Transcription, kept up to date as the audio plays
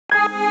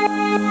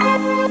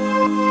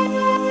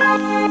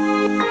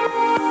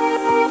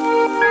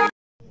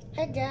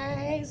Hey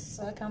guys,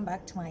 welcome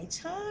back to my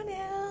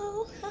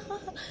channel.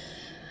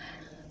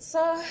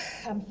 So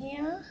I'm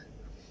here,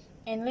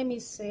 and let me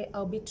say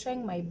I'll be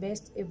trying my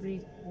best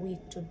every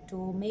week to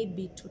do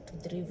maybe 2 to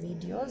 3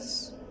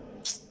 videos.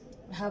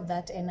 I have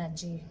that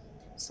energy.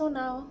 So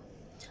now,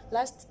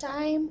 last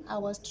time I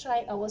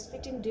was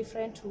fitting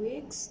different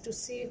wigs to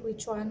see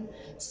which one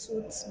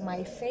suits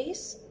my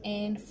face,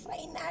 and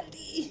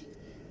finally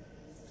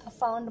I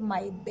found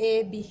my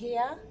baby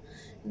here,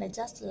 and I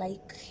just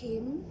like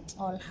him,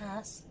 or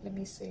her, let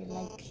me say,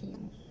 like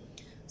him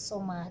so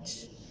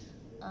much.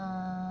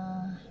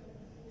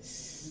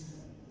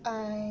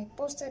 I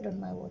posted on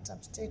my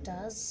WhatsApp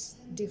status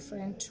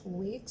different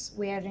wigs,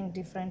 wearing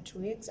different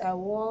wigs. I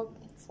wore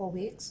 4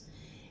 wigs,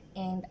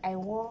 and I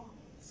wore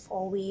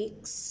 4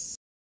 wigs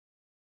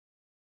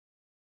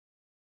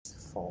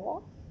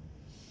 4,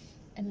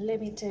 and let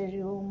me tell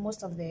you,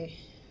 most of the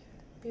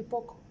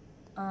people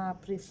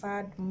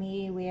preferred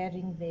me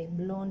wearing the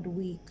blonde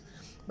wig,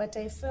 but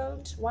I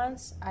felt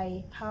once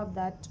I have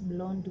that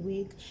blonde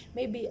wig,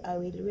 maybe I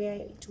will wear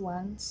it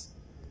once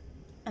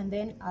and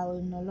then I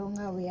will no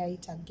longer wear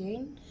it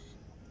again.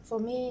 For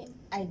me,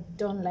 I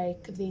don't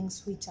like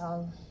things which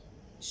are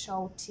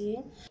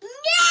shouting.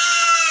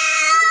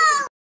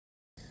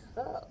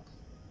 Oh,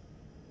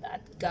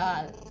 that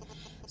girl.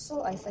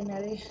 So I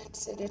finally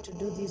decided to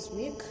do this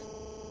wig.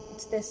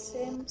 It's the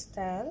same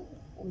style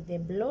with the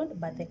blonde,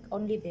 but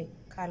only the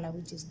color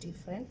which is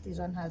different. This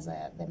one has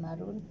the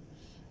maroon,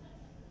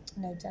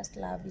 and I just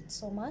love it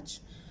so much.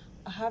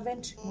 I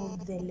haven't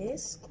removed the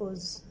lace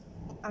because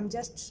I'm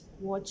just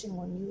watching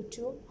on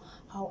YouTube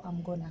how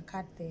I'm gonna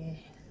cut the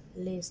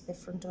lace, the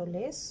frontal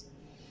lace.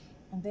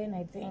 And then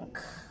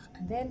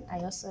I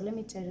also, let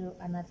me tell you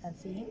another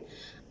thing,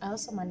 I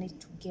also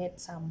managed to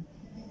get some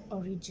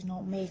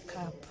original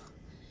makeup.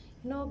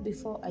 You know,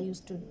 before I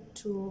used to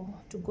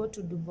go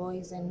to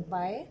Dubois and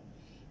buy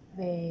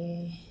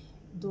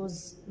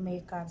those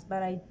makeups,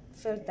 but I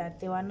felt that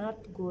they were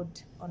not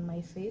good on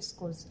my face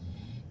because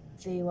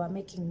they were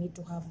making me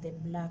to have the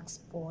black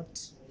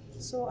spot.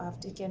 So I've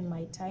taken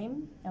my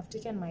time,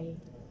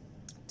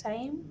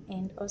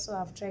 and also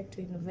I've tried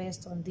to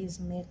invest on these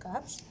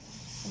makeups.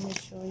 Let me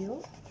show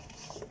you.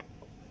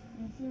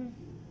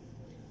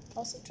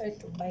 Also tried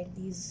to buy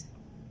these.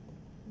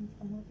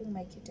 I'm hoping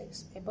my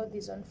cutex. I bought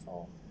this one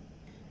for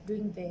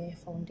doing the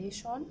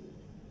foundation,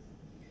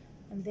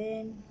 and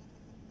then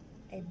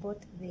I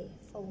bought the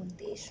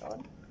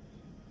foundation.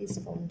 This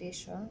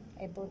foundation,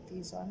 I bought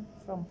this one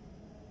from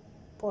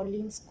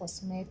Pauline's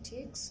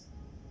Cosmetics.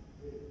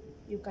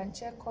 You can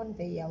check on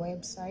their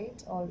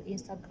website or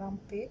Instagram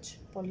page,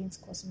 Pauline's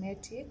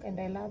Cosmetic, and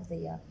I love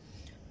their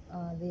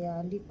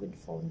liquid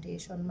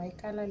foundation, my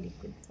color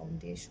liquid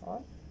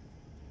foundation.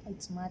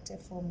 It's matte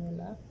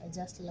formula. I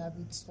just love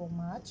it so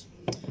much.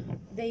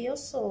 They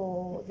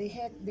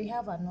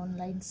have an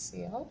online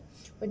sale.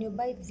 When you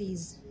buy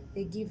these,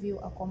 they give you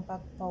a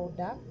compact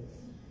powder,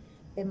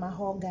 the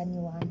mahogany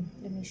one.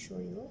 Let me show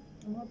you.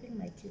 I'm hoping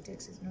my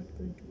cutex is not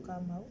going to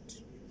come out.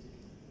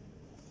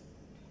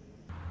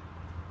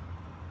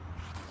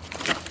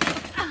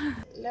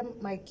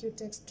 Let my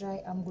cutex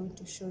dry. I'm going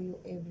to show you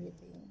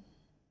everything.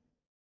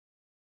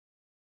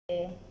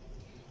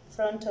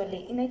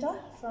 Frontally, inaitwa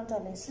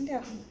frontally,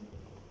 ndio.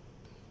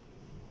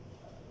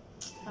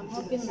 I'm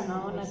hoping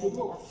mnaona vile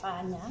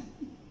nafanya.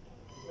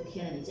 我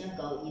天哪，你这样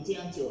搞，你这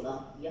样久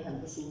了也很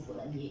不舒服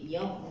了。你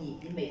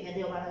每天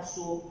都要把它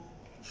梳。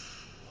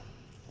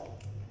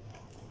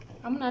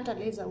Hamna hata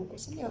laser huko,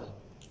 si ndio?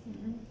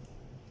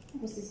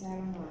不是三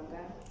万个，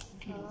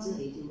这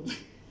里就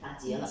打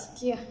结了。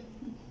Sikia.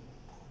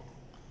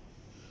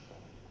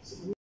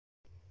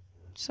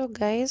 So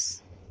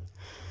guys,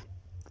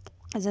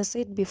 as I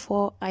said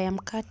before, I am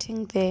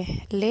cutting the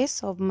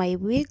lace of my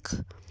wig,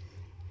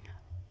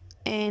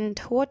 and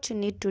what you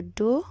need to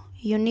do,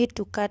 you need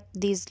to cut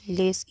this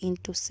lace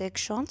into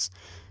sections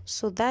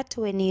so that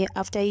when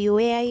after you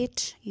wear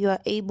it, you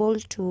are able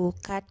to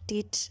cut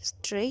it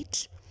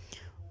straight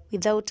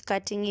without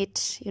cutting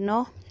it, you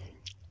know,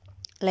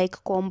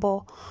 like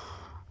combo.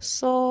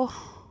 So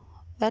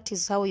that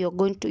is how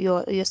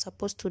you're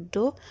supposed to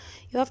do.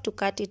 You have to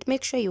cut it,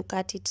 make sure you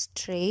cut it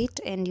straight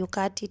and you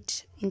cut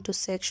it into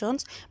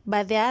sections.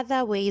 But there are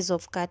other ways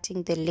of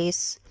cutting the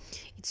lace.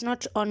 It's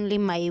not only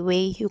my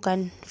way. You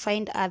can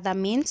find other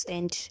means,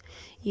 and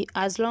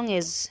as long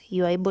as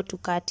you are able to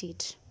cut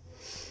it.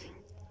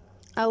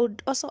 I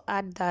would also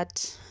add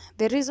that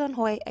the reason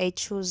why I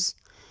choose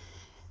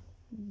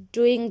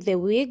doing the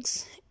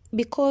wigs,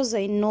 because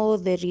I know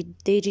they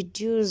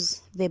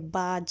reduce the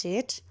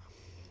budget.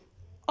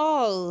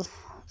 All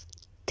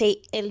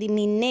they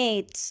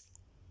eliminate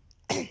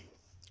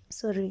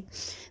sorry,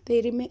 they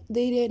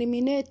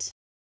eliminate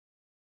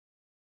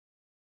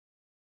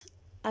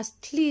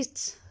at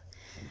least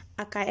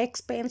a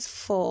expense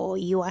for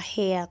your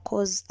hair,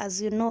 because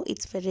as you know,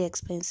 it's very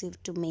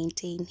expensive to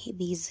maintain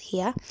these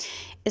hair,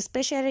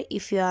 especially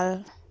if you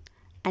are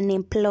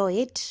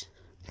unemployed.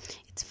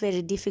 It's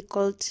very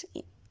difficult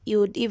you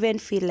would even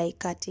feel like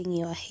cutting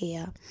your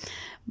hair.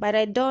 But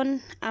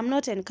I'm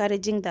not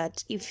encouraging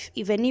that.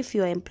 Even if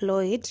you're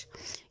employed,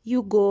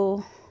 you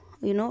go,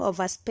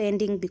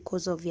 overspending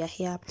because of your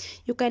hair.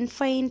 You can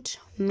find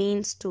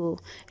means to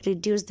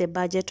reduce the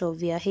budget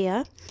of your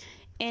hair.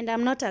 And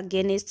I'm not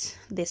against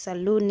the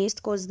saloonist,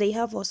 because they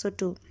have also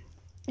to,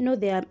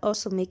 they are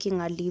also making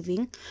a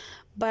living.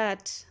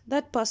 But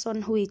that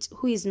person who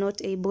is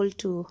not able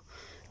to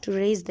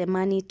raise the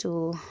money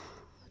to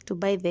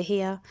buy the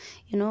hair,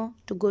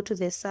 to go to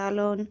the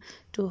salon,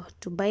 to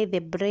buy the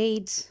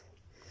braids,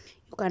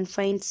 you can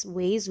find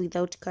ways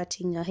without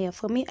cutting your hair.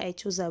 For me, I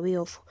choose a way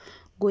of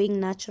going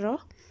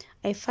natural.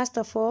 I first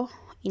of all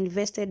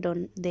invested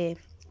on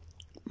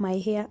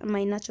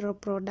my natural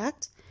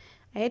product.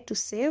 I had to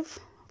save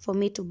for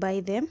me to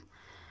buy them,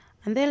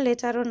 and then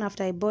later on,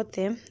 after I bought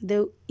them,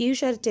 they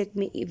usually take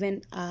me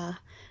even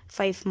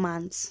 5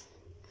 months.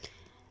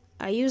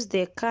 I use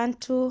the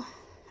Cantu,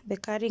 the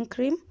curling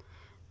cream,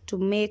 to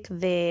make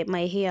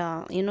my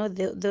hair,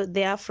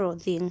 the afro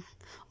thing,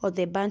 or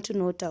the bantu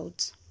knot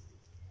out.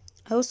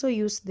 I also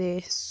use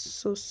the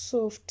So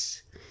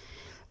Soft.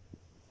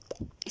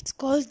 It's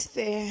called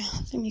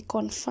let me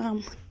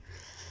confirm.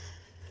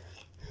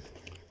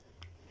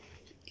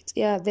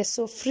 The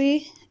So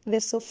Free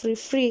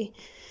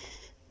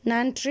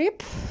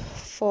non-trip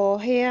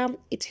for hair.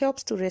 It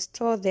helps to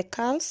restore the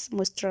curls,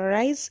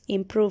 moisturize,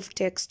 improve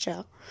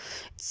texture.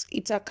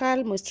 It's a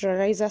curl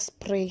moisturizer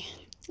spray.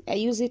 I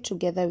use it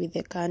together with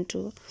the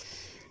Cantu.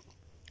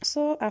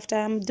 So after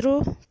I'm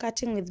through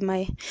cutting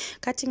my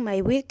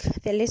wig,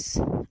 the lace,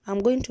 I'm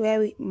going to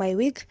wear my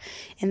wig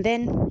and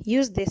then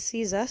use the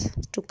scissors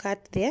to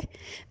cut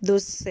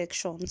those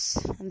sections,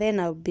 and then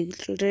I'll be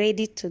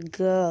ready to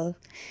go.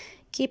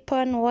 Keep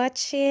on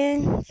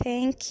watching.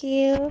 Thank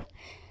you.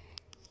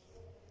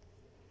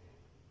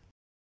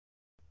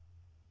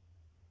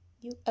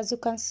 As you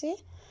can see,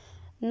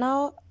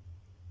 now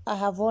I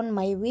have on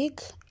my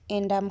wig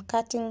and I'm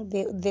cutting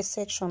the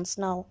sections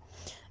now.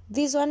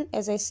 This one,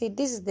 as I said,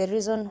 this is the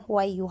reason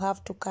why you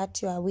have to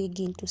cut your wig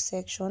into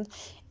sections.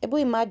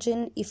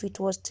 Imagine if it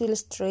was still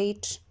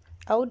straight,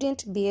 I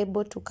wouldn't be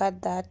able to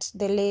cut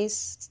the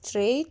lace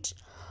straight.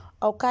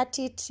 I'll cut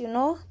it,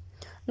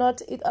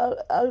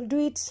 I'll do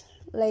it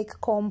like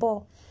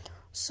combo.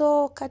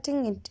 So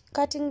cutting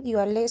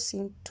your lace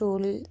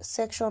into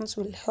sections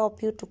will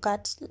help you to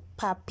cut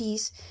per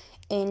piece,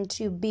 and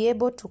you'll be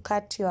able to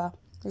cut your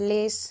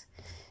lace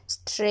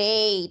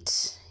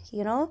straight,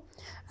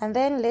 and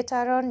then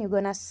later on you're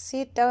gonna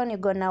sit down, you're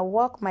gonna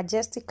walk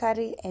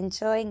majestically,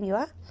 enjoying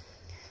your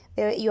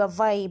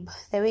vibe,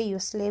 the way you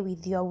slay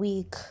with your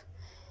wig.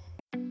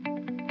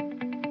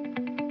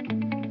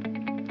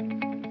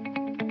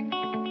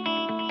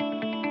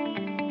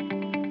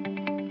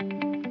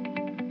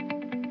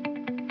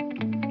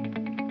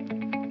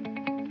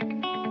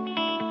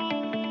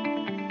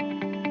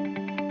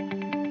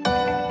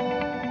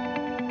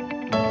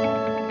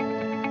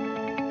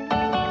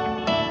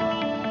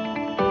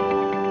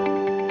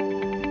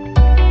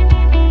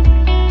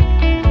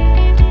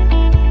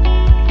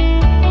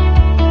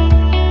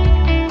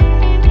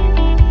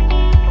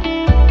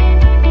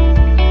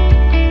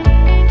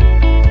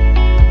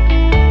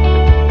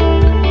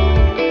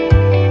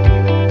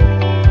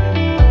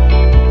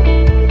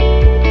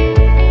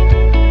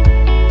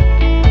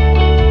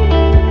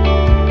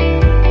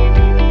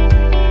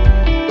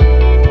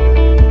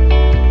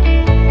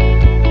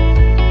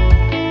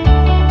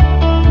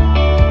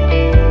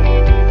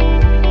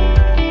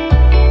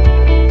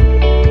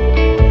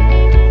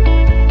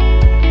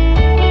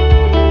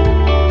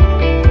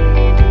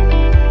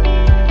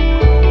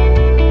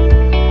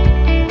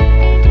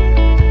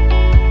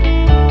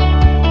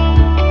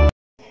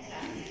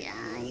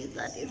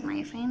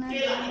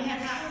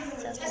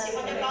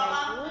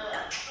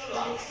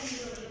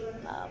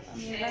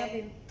 I'm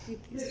loving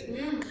with this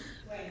wig.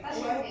 I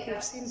hope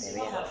you've seen the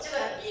way I've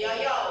cut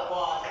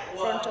the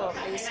frontal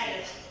lace.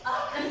 I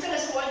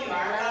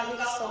love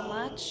it so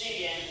much.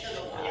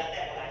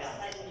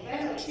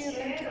 Thank you.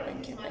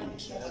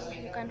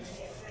 You can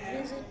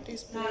visit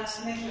this place.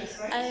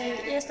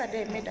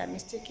 Yesterday I made a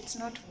mistake. It's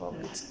not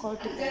Vogue. It's called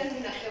the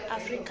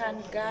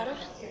African Girl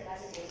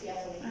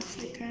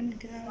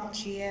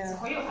GL.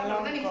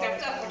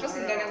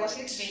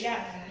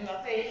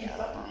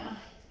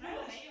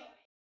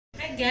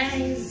 Hi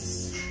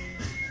guys,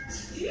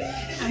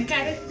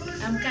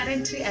 I'm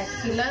currently at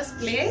Philo's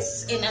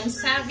place and I'm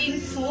serving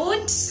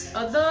food.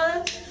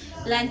 Although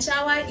lunch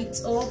hour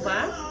it's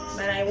over,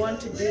 but I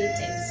want to do it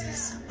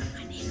as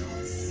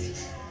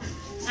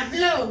a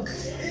vlog.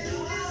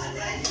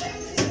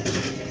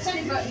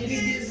 Sorry about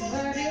this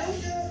video.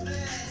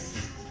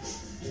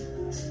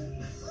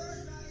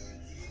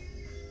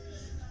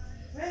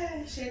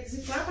 Shades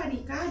ziko hapa ni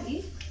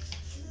kali.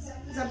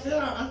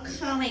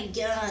 Oh my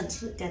god,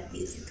 look at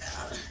this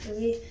girl.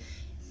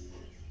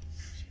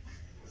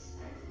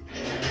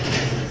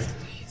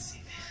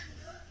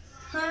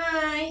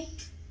 Hi.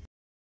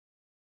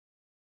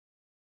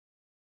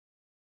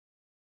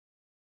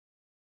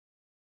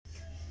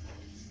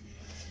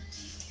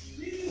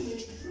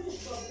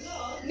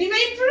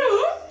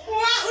 Nimeimprove?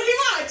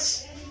 Uliwatch?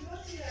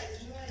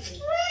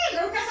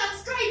 Well, uka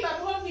subscribe at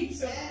home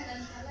video.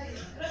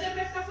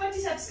 Unataka 40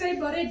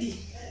 subscribe already.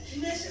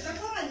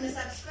 Nimeshakuwa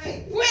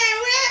nimesubscribe.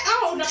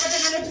 Wewe,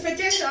 unapata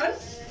notification?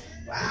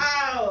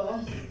 Wow.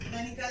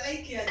 Na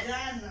nikalike ya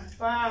jana.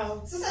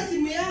 Wow. Sasa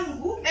simu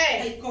yangu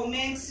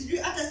comment, sijui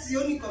hata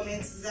sioni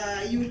comments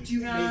za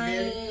YouTube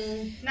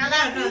baby. Na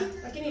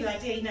lakini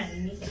latia ina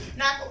nini?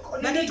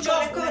 Na ni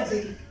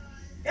record.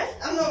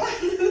 Ama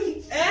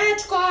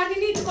tuko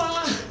nini tuko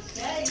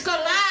live, tuko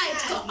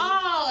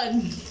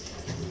on.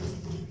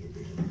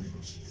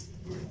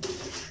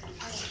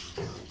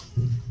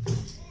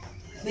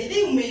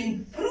 baby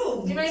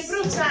umeimprove.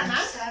 Nimeimprove sana.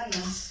 Sana.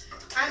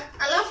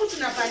 Alafu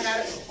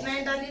tunapanga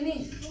naenda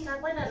nini?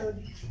 Tunakwenda road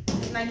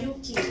na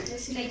nyuki.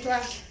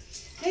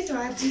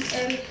 Naitwa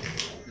TL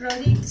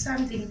Road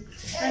something.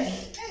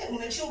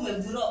 Umesha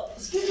umevro.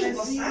 Sikizo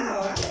uko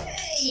sawa.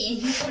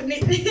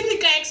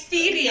 Nika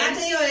experience.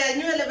 Hata hiyo ya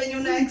nywele venye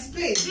una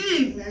explain.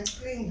 Una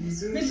explain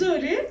vizuri.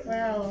 Vizuri?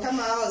 Wow.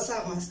 Kama hao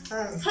sawa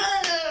stars.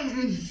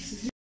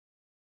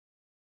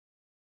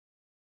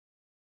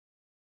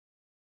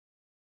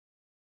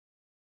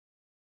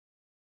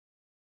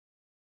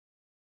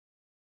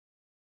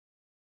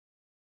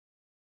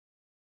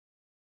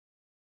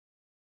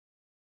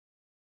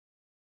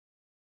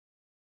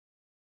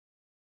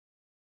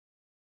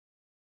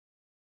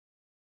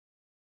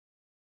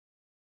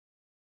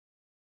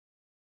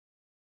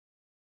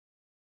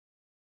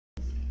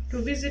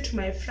 To visit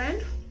my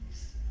friend.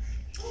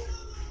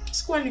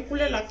 Sikuwa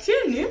nikule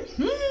lakini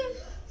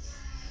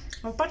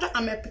napata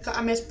amepika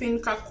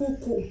amespin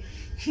kuku.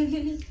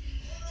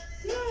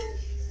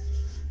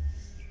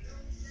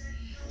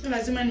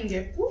 Lazima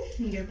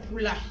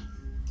ningekula.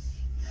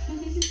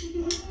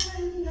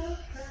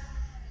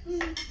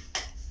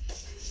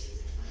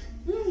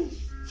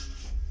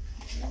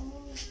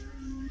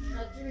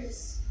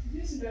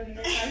 Juice ndio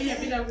ninakaribia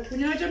bila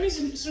kukunywa. Hata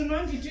mimi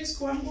sinuangi juice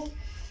kwangu.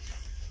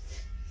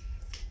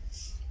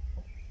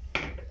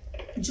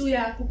 Juu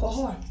ya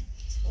kukohoa.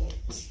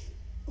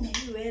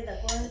 Ni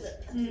weather kwanza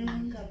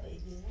atakika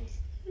baby.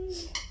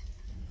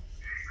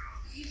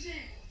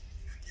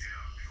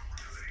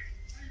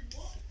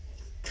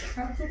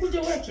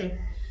 Kukuja wote.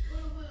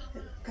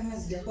 Kama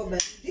sijakuwa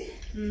baridi.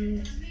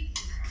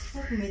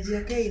 Hapo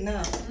umejiwekea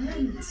ina.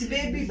 Si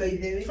baby by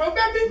the way. Oh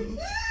baby.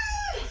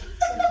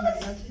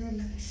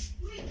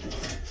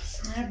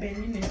 Baby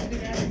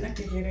ndio na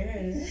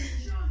kiherehere.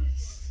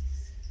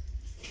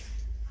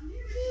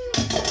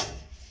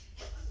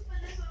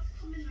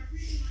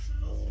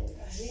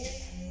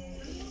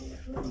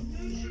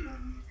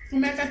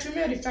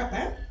 Umekatumia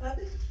rikapa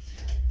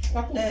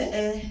kwa kuku?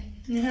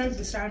 Ni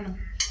healthy sana.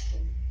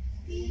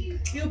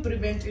 You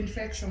prevent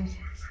infections.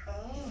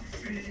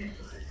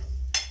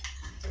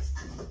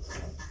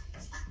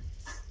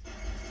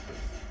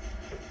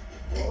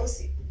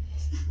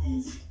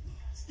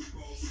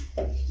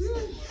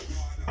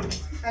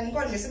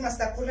 Alikuwa nimesema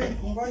sitakula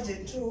ngoje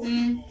tu.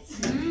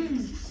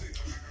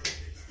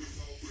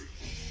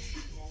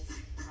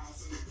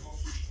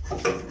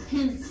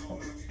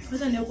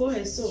 Sasa ni uko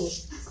heso.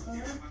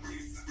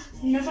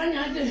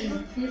 Nimefanya aje?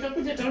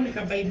 Nikakuja town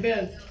nikabuy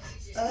belt.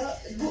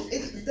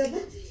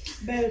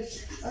 Belt.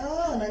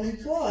 Na ni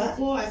poa.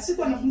 Poa,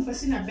 sikuwa nakumbuka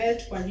sina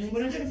belt kwa nyumba.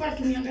 Unajua nilikuwa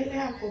tumianga ile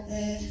yako.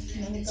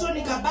 So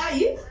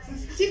nikabuy,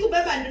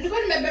 sikubeba,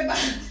 nilikuwa nimebeba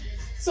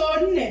so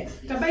 4,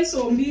 nikabuy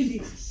so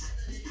 2.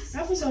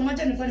 Alafu so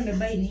moja nilikuwa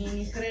nimebuy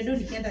nini? Credo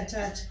nikienda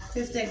church.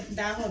 First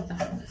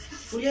ndahodha.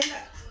 Ulienda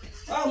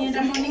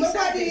nienda morning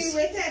service.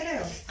 Wewe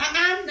leo?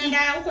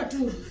 Nenda huko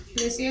tu.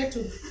 Place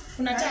yetu.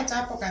 Kuna church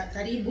hapo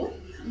karibu.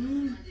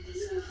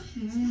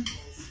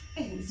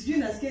 Sijui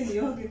nasikia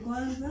nioge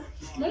kwanza.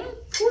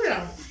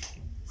 Kula.